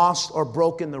you've lost or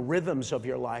broken the rhythms of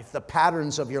your life, the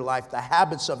patterns of your life, the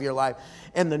habits of your life,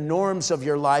 and the norms of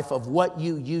your life of what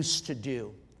you used to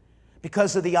do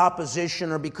because of the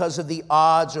opposition or because of the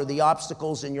odds or the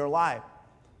obstacles in your life.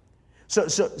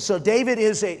 So David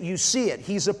you see it,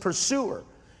 he's a pursuer,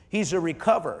 he's a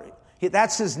recoverer.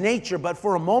 That's his nature, but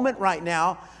for a moment right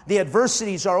now, the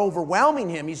adversities are overwhelming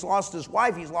him. He's lost his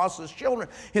wife, he's lost his children,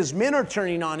 his men are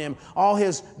turning on him. All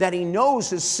that he knows,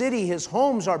 his city, his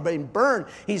homes are being burned.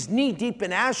 He's knee deep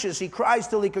in ashes. He cries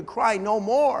till he could cry no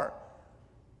more.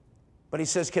 But he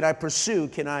says, can I pursue?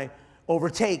 Can I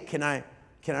overtake? Can I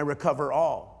recover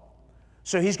all?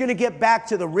 So he's going to get back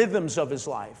to the rhythms of his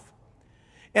life.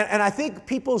 And I think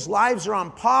people's lives are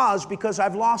on pause because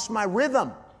I've lost my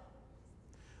rhythm.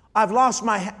 I've lost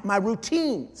my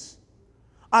routines.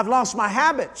 I've lost my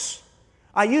habits.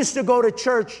 I used to go to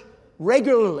church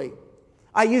regularly.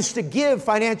 I used to give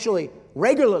financially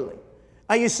regularly.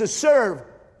 I used to serve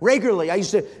regularly. I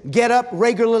used to get up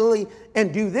regularly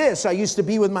and do this. I used to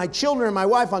be with my children and my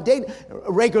wife on date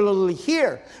regularly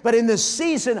here. But in this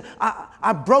season,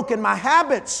 I've broken my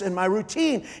habits and my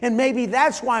routine, and maybe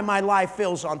that's why my life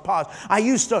feels on pause.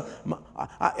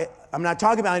 I'm not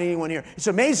talking about anyone here. It's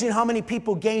amazing how many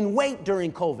people gain weight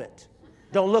during COVID.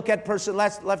 Don't look at person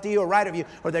left of you or right of you,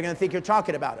 or they're going to think you're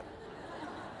talking about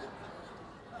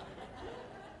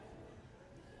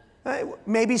it.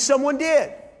 Maybe someone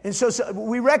did. And so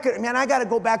we reckon, man, I got to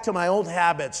go back to my old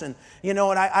habits. And, you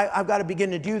know, and I've got to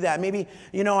begin to do that. Maybe,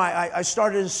 you know, I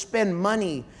started to spend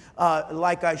money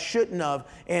like I shouldn't have.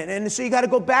 And so you got to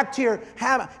go back to your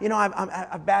habit. You know, I've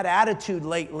a bad attitude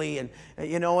lately. And,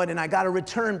 you know, and I got to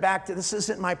return back to, this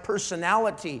isn't my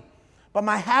personality. But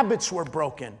my habits were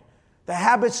broken. The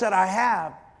habits that I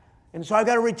have. And so I've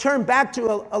got to return back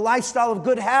to a lifestyle of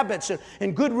good habits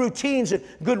and good routines and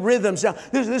good rhythms. Now,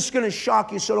 this is going to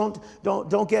shock you, so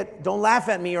don't laugh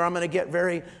at me, or I'm going to get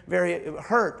very, very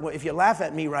hurt if you laugh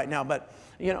at me right now. But,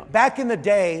 you know, back in the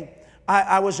day,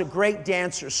 I was a great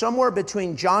dancer, somewhere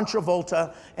between John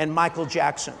Travolta and Michael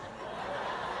Jackson.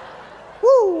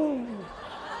 Woo!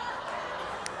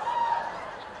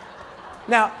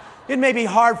 Now, it may be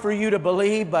hard for you to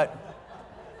believe, but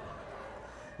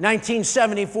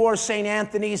 1974, St.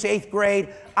 Anthony's, 8th grade,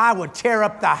 I would tear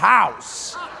up the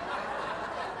house.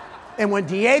 And when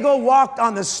Diego walked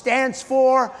on the dance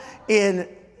floor in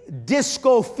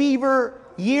disco fever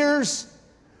years,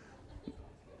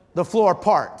 the floor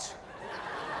parted.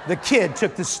 The kid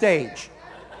took the stage.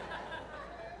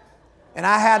 And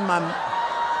I had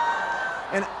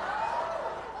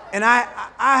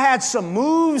I had some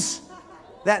moves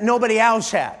that nobody else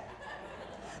had.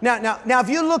 Now, if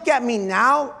you look at me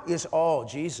now, it's, oh,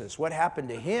 Jesus, what happened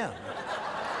to him?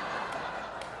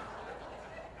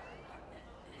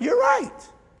 You're right.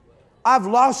 I've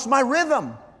lost my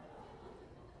rhythm.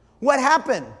 What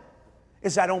happened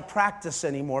is I don't practice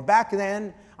anymore. Back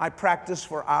then, I practiced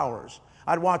for hours.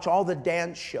 I'd watch all the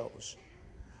dance shows.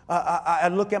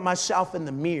 I'd look at myself in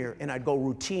the mirror, and I'd go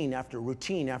routine after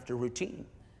routine after routine.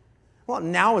 Well,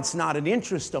 now it's not an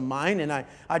interest of mine, and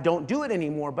I don't do it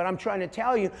anymore. But I'm trying to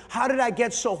tell you, how did I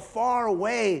get so far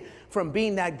away from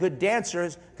being that good dancer?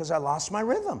 Is because I lost my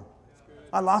rhythm.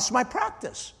 I lost my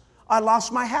practice. I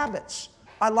lost my habits.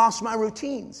 I lost my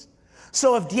routines.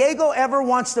 So if Diego ever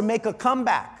wants to make a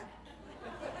comeback,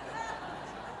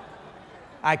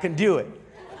 I can do it.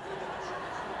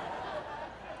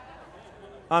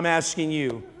 I'm asking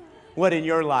you, what in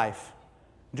your life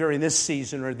during this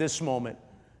season or this moment,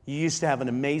 you used to have an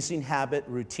amazing habit,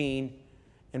 routine,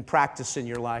 and practice in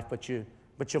your life, but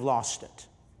you've lost it.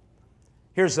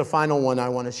 Here's the final one I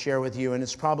want to share with you, and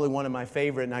it's probably one of my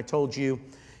favorite. And I told you,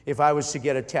 if I was to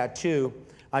get a tattoo,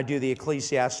 I'd do the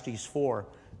Ecclesiastes 4.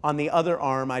 On the other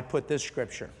arm, I'd put this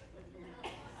scripture.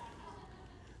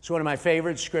 It's one of my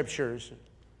favorite scriptures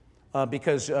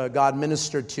because God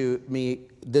ministered to me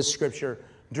this scripture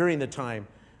during the time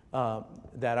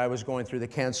that I was going through the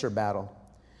cancer battle.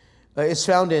 It's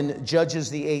found in Judges,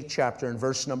 the 8th chapter, in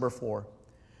verse number 4.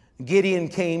 Gideon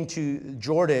came to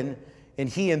Jordan, and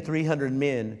he and 300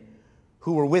 men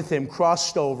who were with him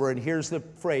crossed over, and here's the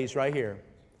phrase right here: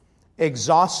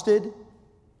 exhausted,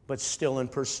 but still in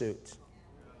pursuit.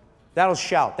 That'll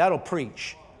shout, that'll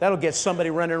preach, that'll get somebody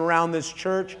running around this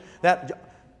church.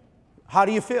 How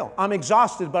do you feel? I'm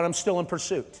exhausted, but I'm still in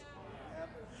pursuit.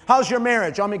 How's your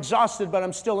marriage? I'm exhausted, but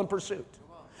I'm still in pursuit.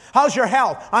 How's your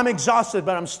health? I'm exhausted,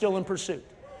 but I'm still in pursuit.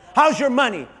 How's your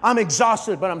money? I'm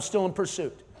exhausted, but I'm still in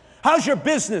pursuit. How's your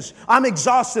business? I'm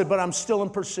exhausted, but I'm still in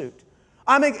pursuit.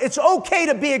 It's okay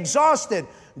to be exhausted.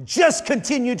 Just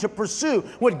continue to pursue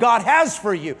what God has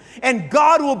for you. And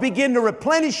God will begin to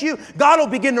replenish you. God will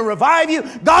begin to revive you.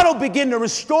 God will begin to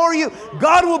restore you.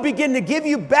 God will begin to give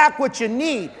you back what you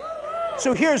need.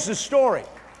 So here's the story.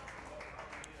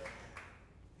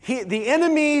 The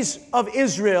enemies of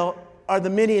Israel are the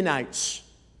Midianites.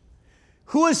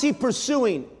 Who is he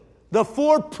pursuing? The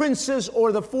 4 princes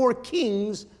or the 4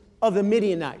 kings of the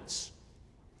Midianites.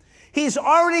 He's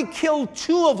already killed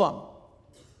 2 of them,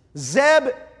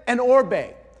 Zeb and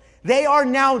Orbe. They are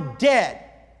now dead.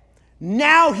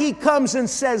 Now he comes and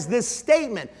says this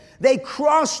statement: they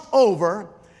crossed over,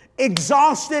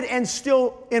 exhausted and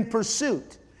still in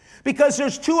pursuit. Because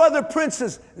there's 2 other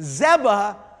princes,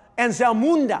 Zebah and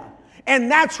Zalmunna, and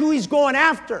that's who he's going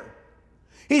after.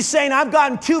 He's saying, I've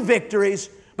gotten 2 victories,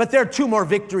 but there are 2 more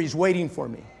victories waiting for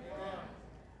me.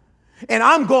 And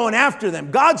I'm going after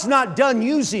them. God's not done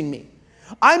using me.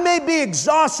 I may be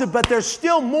exhausted, but there's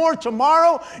still more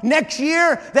tomorrow, next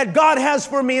year, that God has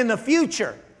for me in the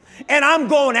future. And I'm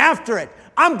going after it.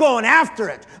 I'm going after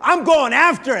it. I'm going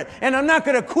after it. And I'm not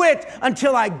going to quit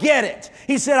until I get it.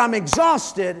 He said, I'm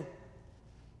exhausted,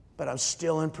 but I'm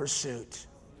still in pursuit.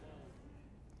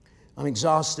 I'm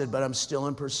exhausted, but I'm still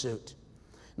in pursuit.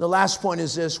 The last point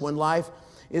is this: when life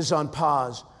is on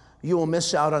pause, you will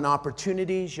miss out on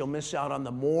opportunities. You'll miss out on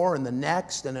the more and the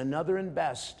next and another and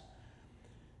best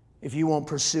if you won't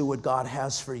pursue what God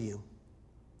has for you.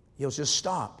 You'll just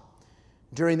stop.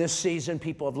 During this season,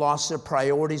 people have lost their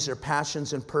priorities, their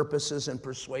passions and purposes and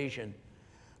persuasion.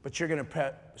 But you're going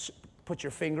to put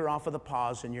your finger off of the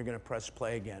pause and you're going to press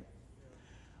play again.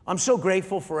 I'm so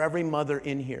grateful for every mother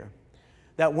in here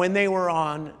that when they were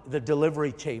on the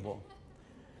delivery table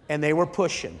and they were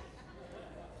pushing,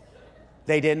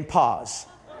 they didn't pause,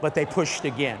 but they pushed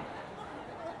again.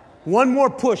 One more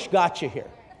push got you here.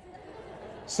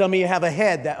 Some of you have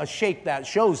a shape that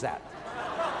shows that.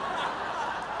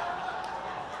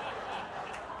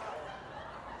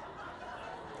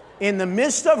 In the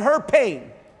midst of her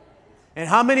pain, and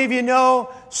how many of you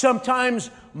know sometimes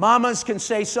mamas can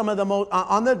say some of the most,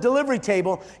 on the delivery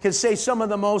table, can say some of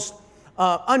the most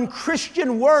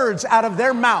unchristian words out of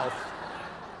their mouth.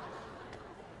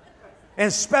 And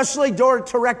especially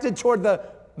directed toward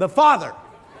the father.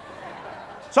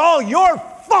 It's all your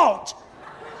fault.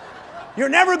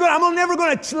 I'm never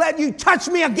going to let you touch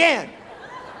me again.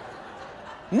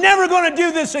 Never going to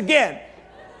do this again.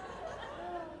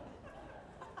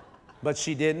 But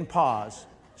she didn't pause.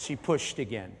 She pushed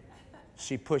again.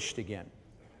 She pushed again.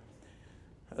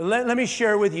 Let me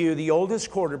share with you the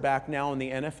oldest quarterback now in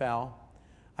the NFL.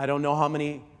 I don't know how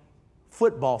many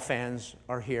football fans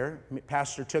are here.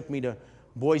 Pastor took me to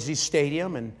Boise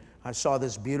Stadium, and I saw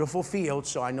this beautiful field,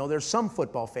 so I know there's some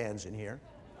football fans in here.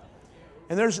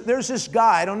 And there's this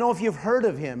guy, I don't know if you've heard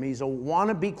of him. He's a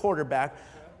wannabe quarterback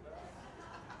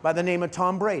by the name of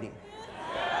Tom Brady.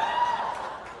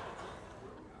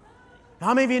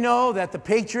 How many of you know that the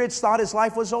Patriots thought his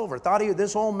life was over? Thought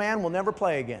this old man will never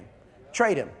play again.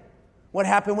 Trade him. What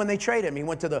happened when they traded him? He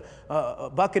went to the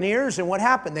Buccaneers, and what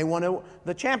happened? They won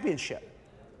the championship.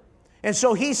 And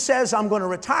so he says, I'm going to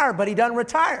retire, but he doesn't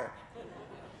retire.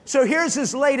 So here's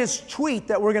his latest tweet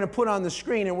that we're going to put on the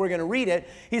screen, and we're going to read it.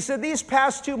 He said, these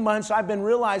past 2 months, I've been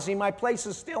realizing my place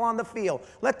is still on the field.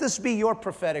 Let this be your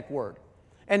prophetic word,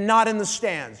 and not in the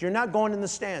stands. You're not going in the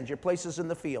stands. Your place is in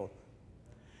the field.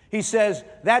 He says,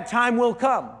 that time will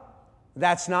come.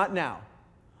 That's not now.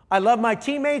 I love my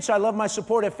teammates. I love my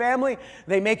supportive family.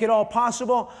 They make it all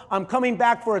possible. I'm coming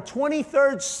back for a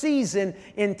 23rd season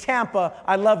in Tampa.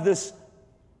 I love this.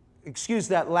 Excuse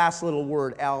that last little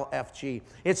word, LFG.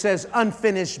 It says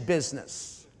unfinished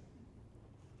business.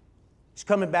 He's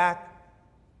coming back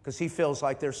because he feels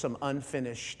like there's some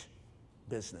unfinished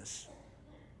business.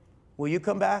 Will you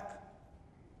come back?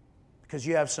 Because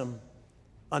you have some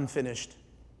unfinished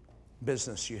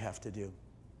business you have to do.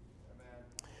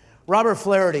 Robert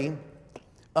Flaherty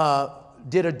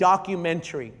did a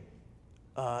documentary.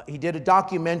 He did a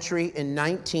documentary in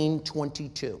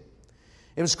 1922.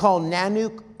 It was called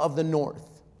Nanook of the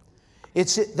North.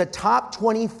 It's the top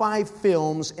 25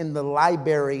 films in the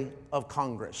Library of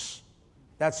Congress.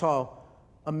 That's how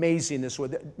amazing this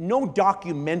was. No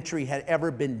documentary had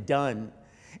ever been done.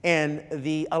 And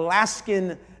the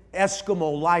Alaskan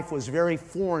Eskimo life was very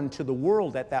foreign to the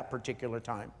world at that particular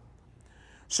time.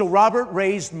 So Robert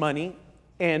raised money,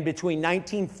 and between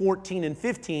 1914 and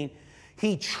 15,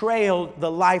 he trailed the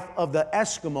life of the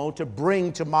Eskimo to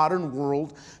bring to modern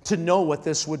world to know what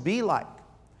this would be like.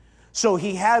 So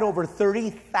he had over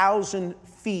 30,000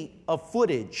 feet of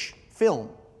footage, film.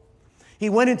 He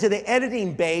went into the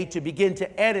editing bay to begin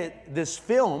to edit this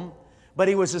film, but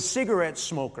he was a cigarette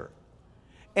smoker.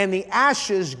 And the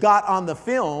ashes got on the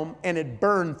film, and it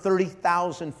burned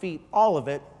 30,000 feet, all of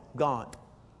it gone.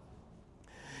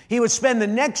 He would spend the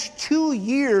next 2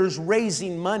 years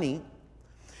raising money.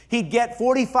 He'd get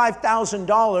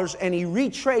 $45,000, and he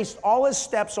retraced all his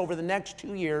steps over the next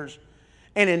 2 years.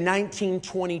 And in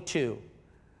 1922,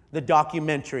 the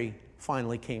documentary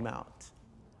finally came out.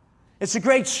 It's a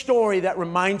great story that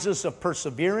reminds us of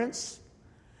perseverance.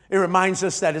 It reminds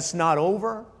us that it's not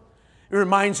over. It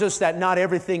reminds us that not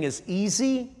everything is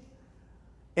easy.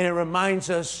 And it reminds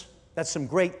us that some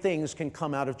great things can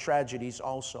come out of tragedies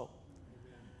also.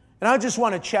 And I just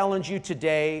want to challenge you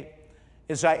today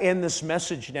as I end this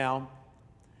message now.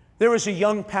 There was a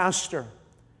young pastor.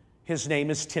 His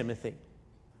name is Timothy.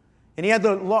 And he had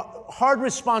the hard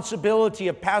responsibility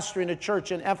of pastoring a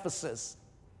church in Ephesus.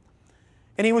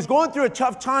 And he was going through a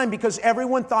tough time because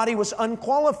everyone thought he was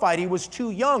unqualified. He was too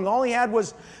young. All he had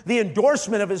was the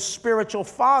endorsement of his spiritual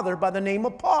father by the name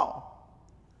of Paul.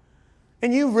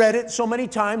 And you've read it so many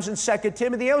times in 2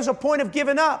 Timothy. It was a point of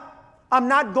giving up. I'm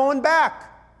not going back.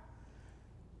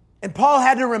 And Paul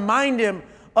had to remind him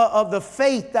of the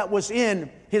faith that was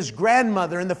in his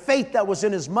grandmother and the faith that was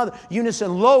in his mother, Eunice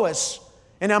and Lois.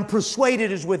 And I'm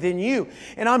persuaded is within you.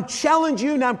 And I'm challenging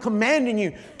you and I'm commanding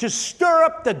you to stir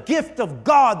up the gift of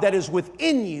God that is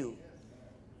within you.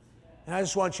 And I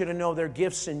just want you to know there are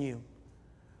gifts in you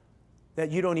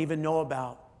that you don't even know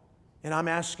about. And I'm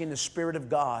asking the Spirit of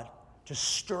God to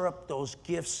stir up those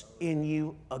gifts in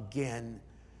you again,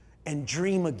 and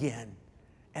dream again,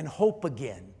 and hope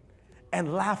again,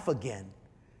 and laugh again,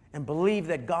 and believe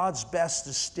that God's best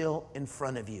is still in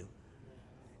front of you.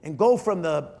 And go from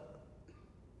the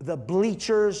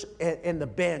bleachers and the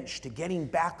bench to getting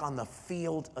back on the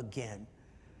field again.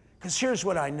 Because here's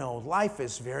what I know. Life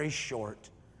is very short.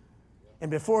 And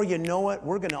before you know it,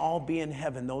 we're going to all be in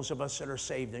heaven, those of us that are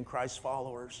saved and Christ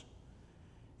followers.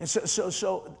 And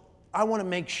so I want to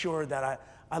make sure that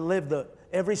I live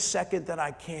every second that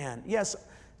I can. Yes,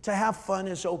 to have fun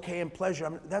is okay and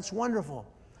pleasure. That's wonderful.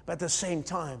 But at the same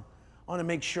time, I want to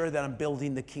make sure that I'm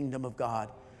building the kingdom of God.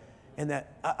 And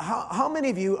that how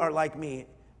many of you are like me?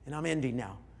 And I'm ending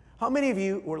now. How many of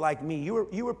you were like me?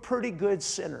 You were pretty good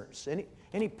sinners.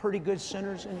 Any pretty good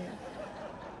sinners in here?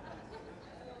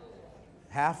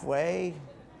 Halfway?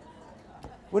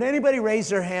 Would anybody raise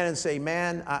their hand and say,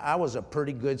 man, I was a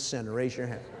pretty good sinner? Raise your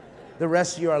hand. The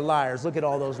rest of you are liars. Look at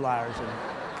all those liars.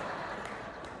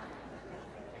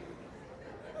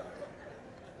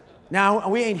 Now,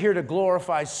 we ain't here to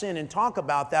glorify sin and talk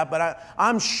about that, but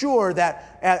I'm sure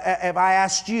that if I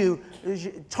asked you,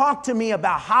 talk to me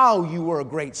about how you were a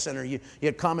great sinner,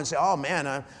 you'd come and say, oh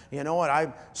man, you know what,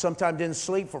 I sometimes didn't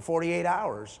sleep for 48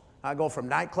 hours. I go from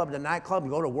nightclub to nightclub,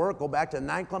 go to work, go back to the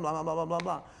nightclub, blah, blah, blah, blah, blah,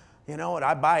 blah. You know what,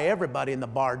 I buy everybody in the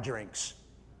bar drinks.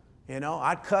 You know,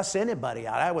 I'd cuss anybody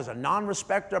out. I was a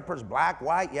non-respecter of person, black,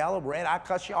 white, yellow, red, I'd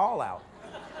cuss you all out.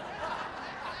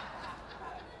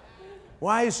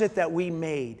 Why is it that we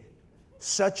made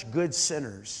such good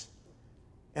sinners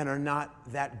and are not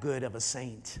that good of a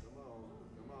saint?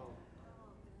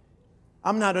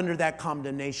 I'm not under that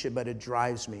condemnation, but it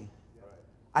drives me.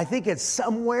 I think it's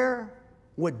somewhere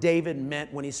what David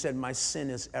meant when he said, my sin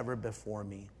is ever before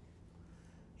me.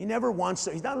 He never wants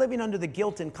to, he's not living under the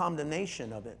guilt and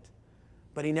condemnation of it,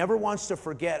 but he never wants to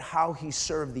forget how he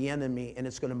served the enemy, and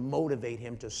it's going to motivate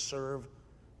him to serve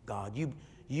God.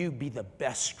 You be the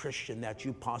best Christian that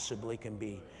you possibly can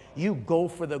be. You go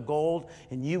for the gold,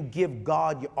 and you give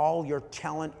God all your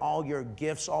talent, all your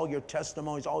gifts, all your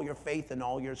testimonies, all your faith, and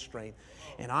all your strength.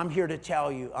 And I'm here to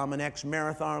tell you, I'm an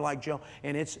ex-marathoner like Joe,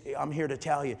 and I'm here to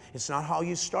tell you, it's not how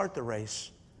you start the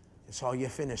race, it's how you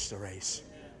finish the race.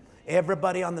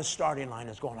 Everybody on the starting line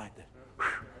is going like this.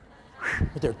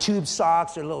 With their tube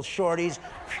socks, their little shorties.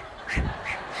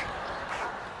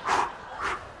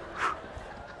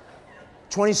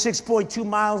 26.2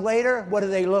 miles later, what do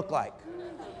they look like?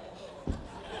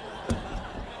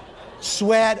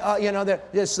 Sweat, you know,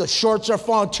 the shorts are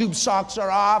falling, tube socks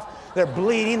are off, they're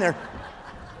bleeding,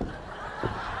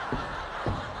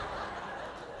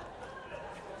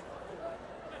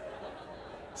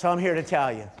 So I'm here to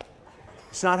tell you,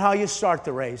 it's not how you start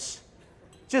the race.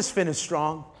 Just finish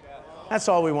strong. That's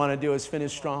all we want to do is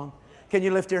finish strong. Can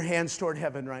you lift your hands toward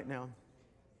heaven right now?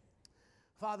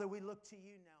 Father, we look to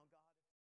you now.